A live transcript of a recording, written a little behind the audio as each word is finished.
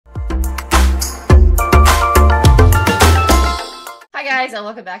guys, and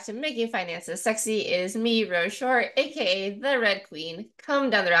welcome back to Making Finances Sexy. It is me, Rose Short, aka the Red Queen. Come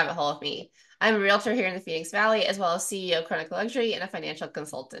down the rabbit hole with me. I'm a realtor here in the Phoenix Valley, as well as CEO of Chronicle Luxury and a financial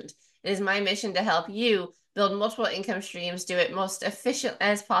consultant. It is my mission to help you build multiple income streams, do it most efficient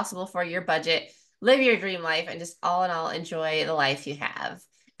as possible for your budget, live your dream life, and just all in all enjoy the life you have.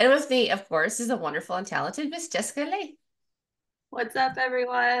 And with me, of course, is the wonderful and talented Miss Jessica Lay. What's up,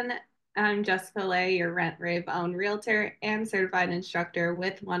 everyone? I'm Jessica Lay, your Rent Rave owned realtor and certified instructor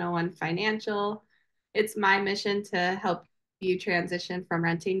with 101 Financial. It's my mission to help you transition from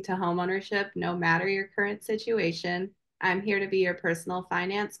renting to homeownership, no matter your current situation. I'm here to be your personal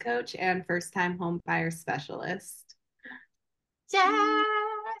finance coach and first time home buyer specialist.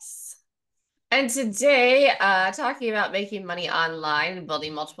 Yes! And today, talking about making money online and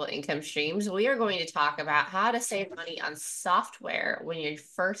building multiple income streams, we are going to talk about how to save money on software when you're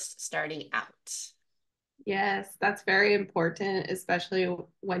first starting out. Yes, that's very important, especially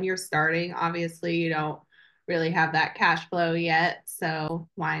when you're starting. Obviously, you don't really have that cash flow yet. So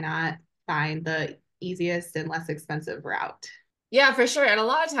why not find the easiest and less expensive route? Yeah, for sure. And a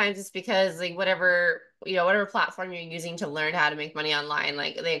lot of times it's because like whatever platform you're using to learn how to make money online,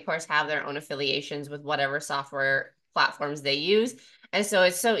 like they of course have their own affiliations with whatever software platforms they use. And so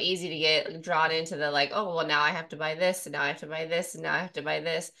it's so easy to get drawn into the like, oh, well, now I have to buy this, and now I have to buy this, and now I have to buy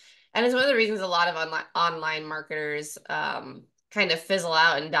this. And it's one of the reasons a lot of online marketers kind of fizzle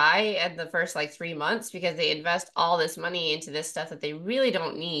out and die at the first like 3 months because they invest all this money into this stuff that they really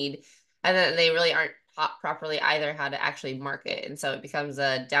don't need. And then they really aren't taught properly either how to actually market. And so it becomes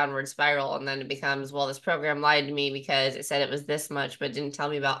a downward spiral. And then it becomes, well, this program lied to me because it said it was this much, but didn't tell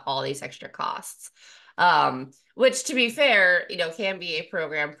me about all these extra costs. Which to be fair, can be a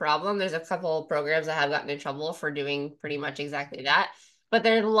program problem. There's a couple programs that have gotten in trouble for doing pretty much exactly that. But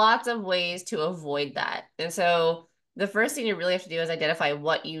there's lots of ways to avoid that. And so the first thing you really have to do is identify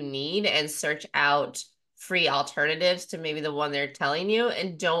what you need and search out free alternatives to maybe the one they're telling you,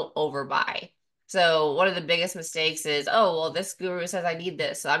 and don't overbuy. So one of the biggest mistakes is, oh, well, this guru says I need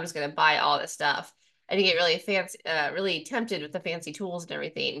this, so I'm just going to buy all this stuff. And you get really fancy, really tempted with the fancy tools and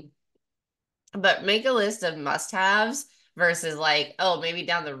everything. But make a list of must-haves versus like, oh, maybe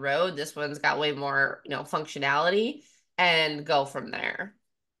down the road, this one's got way more, functionality, and go from there.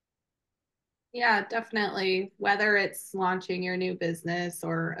 Yeah, definitely. Whether it's launching your new business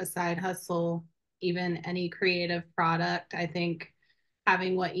or a side hustle, even any creative product, I think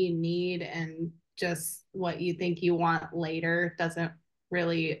having what you need and just what you think you want later doesn't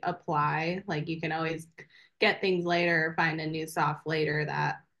really apply. Like you can always get things later or find a new soft later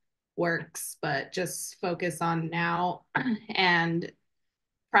that works, but just focus on now and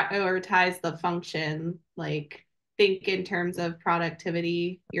prioritize the function, like think in terms of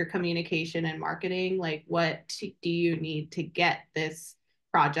productivity, your communication and marketing, like what do you need to get this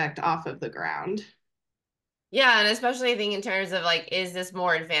project off of the ground? Yeah, and especially I think in terms of like, is this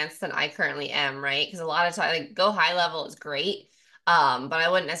more advanced than I currently am, right? Because a lot of time, like go high level is great, but I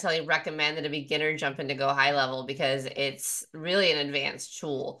wouldn't necessarily recommend that a beginner jump into go high level because it's really an advanced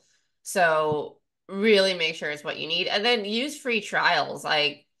tool. So really make sure it's what you need, and then use free trials.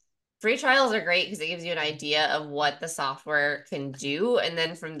 Like free trials are great because it gives you an idea of what the software can do, and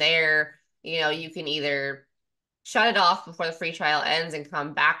then from there, you can either shut it off before the free trial ends and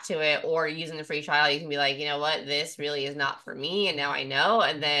come back to it, or using the free trial you can be like, you know what, this really is not for me, and now I know,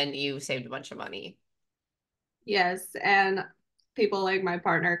 and then you saved a bunch of money. Yes, and people like my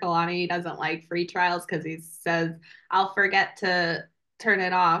partner Kalani doesn't like free trials because he says I'll forget to turn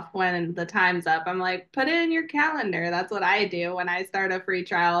it off when the time's up. I'm like, put it in your calendar. That's what I do when I start a free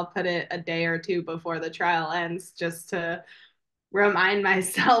trial. I'll put it a day or two before the trial ends just to remind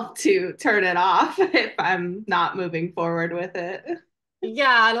myself to turn it off if I'm not moving forward with it.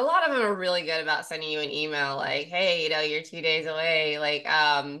 Yeah, and a lot of them are really good about sending you an email like, hey, you're 2 days away. Like,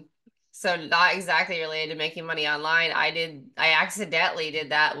 so not exactly related to making money online. I accidentally did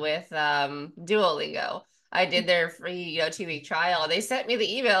that with Duolingo. I did their free, 2 week trial. They sent me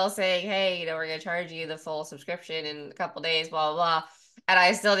the email saying, hey, we're gonna charge you the full subscription in a couple days, blah, blah, blah. And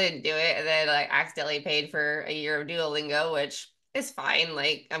I still didn't do it. And then I accidentally paid for a year of Duolingo, which is fine.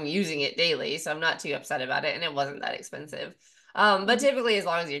 Like I'm using it daily, so I'm not too upset about it, and it wasn't that expensive. But typically, as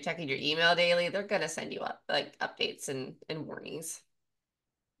long as you're checking your email daily, they're gonna send you up like updates and warnings.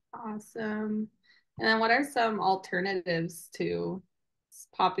 Awesome. And then what are some alternatives to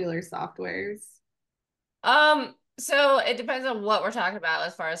popular softwares? So it depends on what we're talking about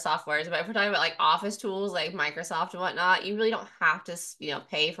as far as softwares. But if we're talking about like office tools like Microsoft and whatnot, you really don't have to,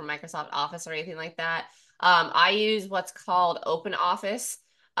 pay for Microsoft Office or anything like that. I use what's called Open Office,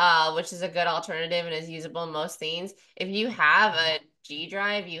 which is a good alternative and is usable in most things. If you have G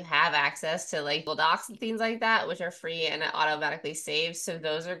Drive, you have access to like Google Docs and things like that, which are free and it automatically saves. So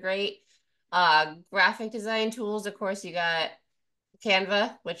those are great. Graphic design tools, of course, you got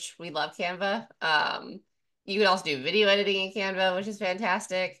Canva, which we love Canva. You can also do video editing in Canva, which is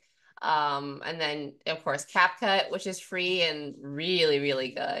fantastic. And then of course CapCut, which is free and really,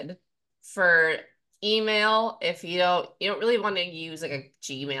 really good. For email, if you don't really want to use like a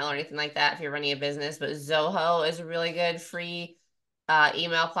Gmail or anything like that if you're running a business, but Zoho is a really good free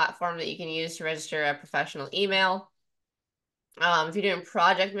email platform that you can use to register a professional email. If you're doing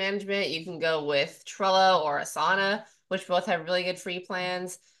project management, you can go with Trello or Asana, which both have really good free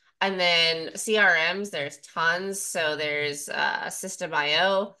plans. And then CRMs, there's tons. So there's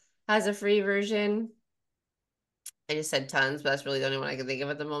System.io has a free version. I just said tons, but that's really the only one I can think of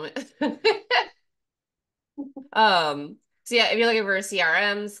at the moment. So yeah, if you're looking for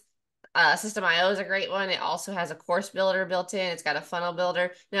CRMs, System.io is a great one. It also has a course builder built in. It's got a funnel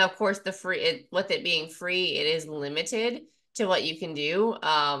builder. Now, of course, with it being free, it is limited to what you can do,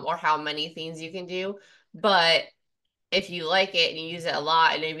 or how many things you can do. But if you like it and you use it a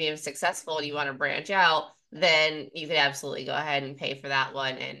lot and maybe it's successful and you want to branch out, then you could absolutely go ahead and pay for that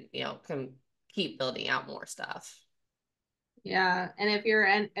one and, can keep building out more stuff. Yeah. And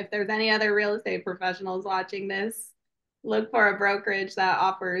if there's any other real estate professionals watching this, look for a brokerage that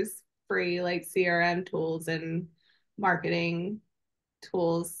offers free like CRM tools and marketing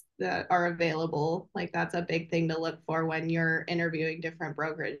tools that are available. Like that's a big thing to look for when you're interviewing different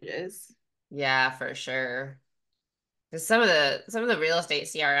brokerages. Yeah, for sure. Because some of the real estate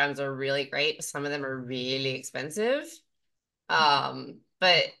CRMs are really great, but some of them are really expensive.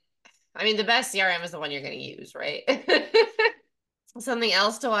 But I mean, the best CRM is the one you're going to use, right? Something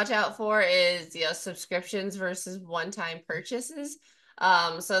else to watch out for is, subscriptions versus one-time purchases.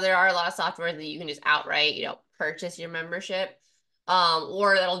 So there are a lot of software that you can just outright, purchase your membership,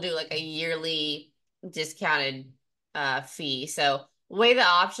 or that'll do like a yearly discounted fee. So weigh the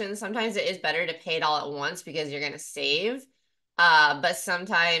options. Sometimes it is better to pay it all at once because you're going to save. But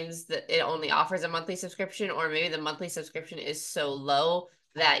sometimes it only offers a monthly subscription, or maybe the monthly subscription is so low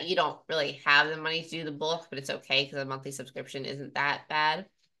that you don't really have the money to do the bulk, but it's okay because a monthly subscription isn't that bad.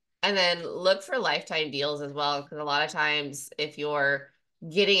 And then look for lifetime deals as well, because a lot of times if you're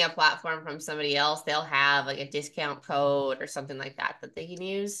getting a platform from somebody else, they'll have like a discount code or something like that that they can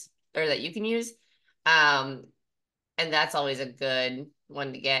use or that you can use. Um, and that's always a good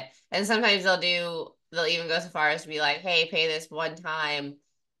one to get. And sometimes they'll even go so far as to be like, hey, pay this one time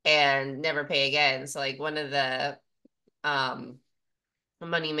and never pay again. So like one of the um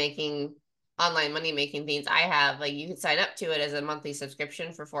money making online money making things I have, like you can sign up to it as a monthly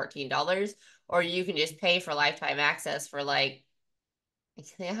subscription for $14, or you can just pay for lifetime access for like I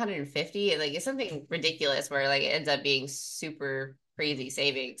think 150, and like it's something ridiculous where like it ends up being super crazy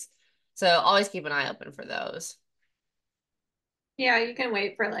savings. So always keep an eye open for those. Yeah, you can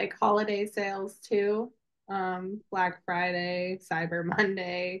wait for like holiday sales too. Black Friday, Cyber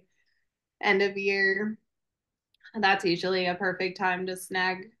Monday, end of year. That's usually a perfect time to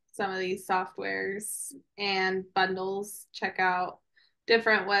snag some of these softwares and bundles. Check out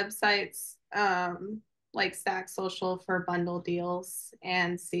different websites like Stack Social for bundle deals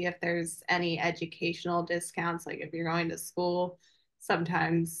and see if there's any educational discounts. Like if you're going to school,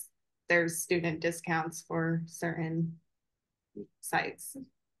 sometimes there's student discounts for certain sites.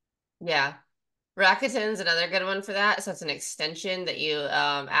 Yeah. Rakuten's another good one for that. So it's an extension that you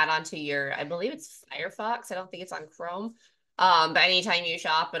add onto your, I believe it's Firefox. I don't think it's on Chrome. But anytime you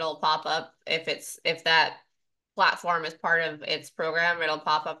shop, it'll pop up if that platform is part of its program, it'll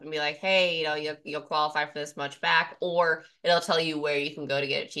pop up and be like, hey, you'll qualify for this much back, or it'll tell you where you can go to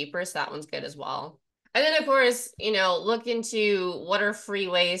get it cheaper. So that one's good as well. And then of course, look into what are free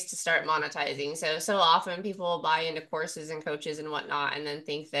ways to start monetizing. So often people buy into courses and coaches and whatnot and then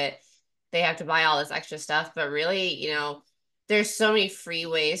think that they have to buy all this extra stuff, but really, there's so many free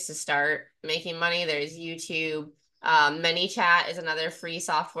ways to start making money. There's YouTube. ManyChat is another free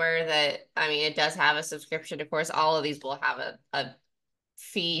software that, I mean, it does have a subscription. Of course, all of these will have a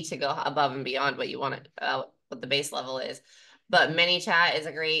fee to go above and beyond what you want what the base level is. But ManyChat is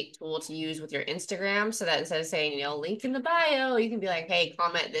a great tool to use with your Instagram, so that instead of saying, link in the bio, you can be like, hey,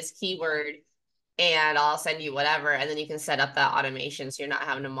 comment this keyword and I'll send you whatever. And then you can set up that automation so you're not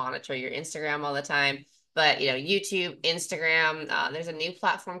having to monitor your Instagram all the time. But, YouTube, Instagram, there's a new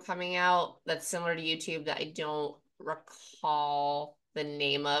platform coming out that's similar to YouTube that I don't recall the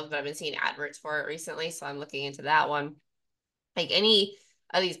name of, but I've been seeing adverts for it recently. So I'm looking into that one. Like any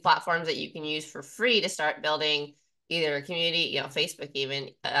of these platforms that you can use for free to start building either a community, Facebook even,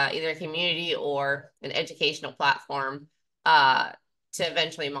 either a community or an educational platform. to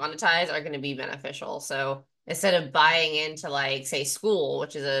eventually monetize are going to be beneficial. So instead of buying into like say school,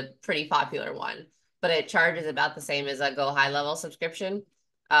 which is a pretty popular one, but it charges about the same as a Go High level subscription,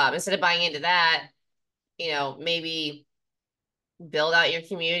 instead of buying into that, maybe build out your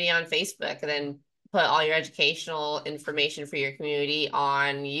community on Facebook and then put all your educational information for your community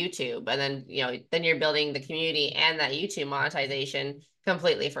on YouTube. And then, then you're building the community and that YouTube monetization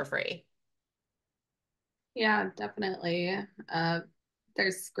completely for free. Yeah, definitely.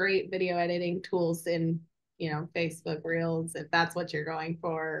 There's great video editing tools in, Facebook Reels, if that's what you're going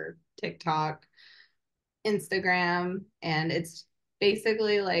for, TikTok, Instagram, and it's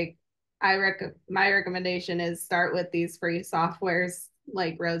basically like my recommendation is start with these free softwares,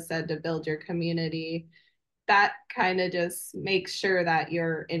 like Rose said, to build your community. That kind of just makes sure that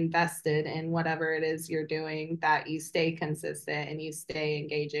you're invested in whatever it is you're doing, that you stay consistent and you stay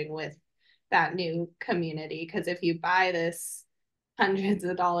engaging with that new community. Because if you buy this hundreds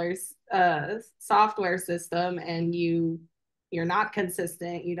of dollars software system and you're not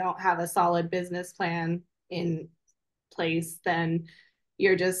consistent, you don't have a solid business plan in place, then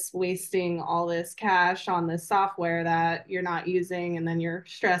you're just wasting all this cash on this software that you're not using, and then you're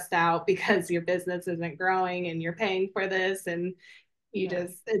stressed out because your business isn't growing and you're paying for this, and Yeah.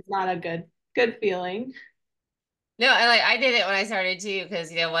 it's not a good feeling. No, and like I did it when I started too,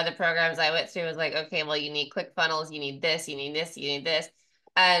 because one of the programs I went through was like, okay, well, you need ClickFunnels, you need this, you need this, you need this.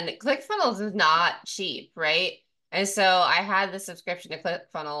 And ClickFunnels is not cheap, right? And so I had the subscription to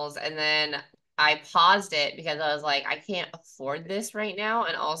ClickFunnels and then I paused it because I was like, I can't afford this right now.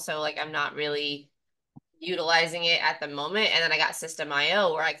 And also like I'm not really utilizing it at the moment. And then I got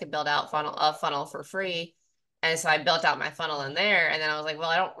System.io where I could build out a funnel for free. And so I built out my funnel in there. And then I was like, well,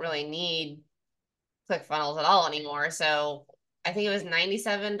 I don't really need ClickFunnels at all anymore. So I think it was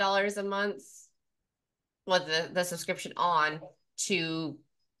 $97 a month with the subscription on. To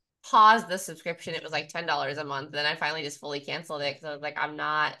pause the subscription, it was like $10 a month. Then I finally just fully canceled it because I was like, I'm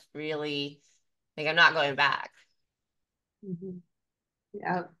not really like I'm not going back. Mm-hmm.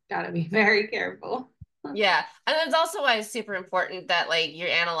 Yeah, gotta be very careful. Yeah. And it's also why it's super important that like you're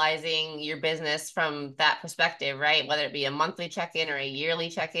analyzing your business from that perspective, right? Whether it be a monthly check-in or a yearly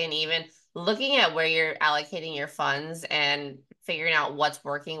check-in, even looking at where you're allocating your funds and figuring out what's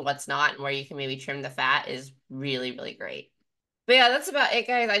working, what's not, and where you can maybe trim the fat is really, really great. But yeah, that's about it,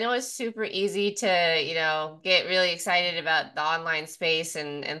 guys. I know it's super easy to, get really excited about the online space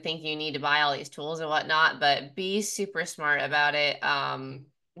and think you need to buy all these tools and whatnot, but be super smart about it.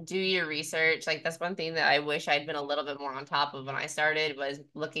 Do your research. Like that's one thing that I wish I'd been a little bit more on top of when I started was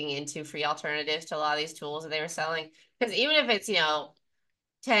looking into free alternatives to a lot of these tools that they were selling. Because even if it's, $10,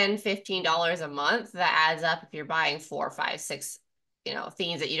 $15 a month, that adds up if you're buying four, five, six,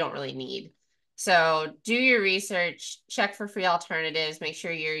 themes that you don't really need. So do your research, check for free alternatives, make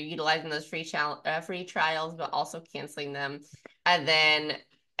sure you're utilizing those free trials, but also canceling them, and then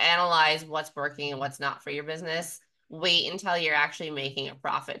analyze what's working and what's not for your business. Wait until you're actually making a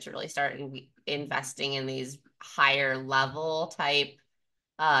profit to really start investing in these higher level type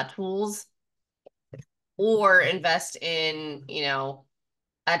tools, or invest in,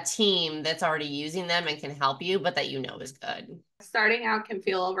 a team that's already using them and can help you, but that is good. Starting out can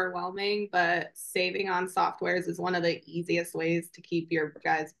feel overwhelming, but saving on softwares is one of the easiest ways to keep your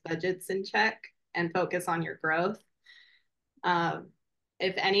guys' budgets in check and focus on your growth. Um,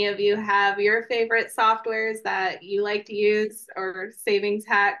 if any of you have your favorite softwares that you like to use or savings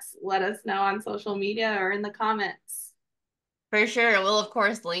hacks, let us know on social media or in the comments. For sure. We'll, of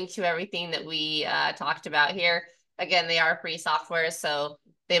course, link to everything that we talked about here. Again, they are free software, so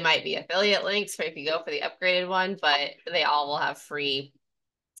they might be affiliate links for if you go for the upgraded one, but they all will have free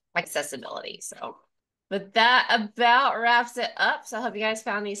accessibility. So, but that about wraps it up. So I hope you guys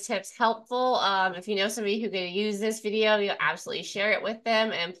found these tips helpful. If you know somebody who could use this video, you'll absolutely share it with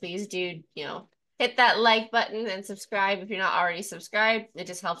them. And please do, hit that like button and subscribe if you're not already subscribed. It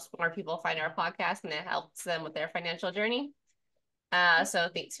just helps more people find our podcast and it helps them with their financial journey. So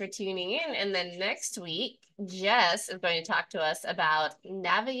thanks for tuning in. And then next week, Jess is going to talk to us about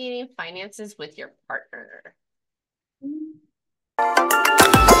navigating finances with your partner.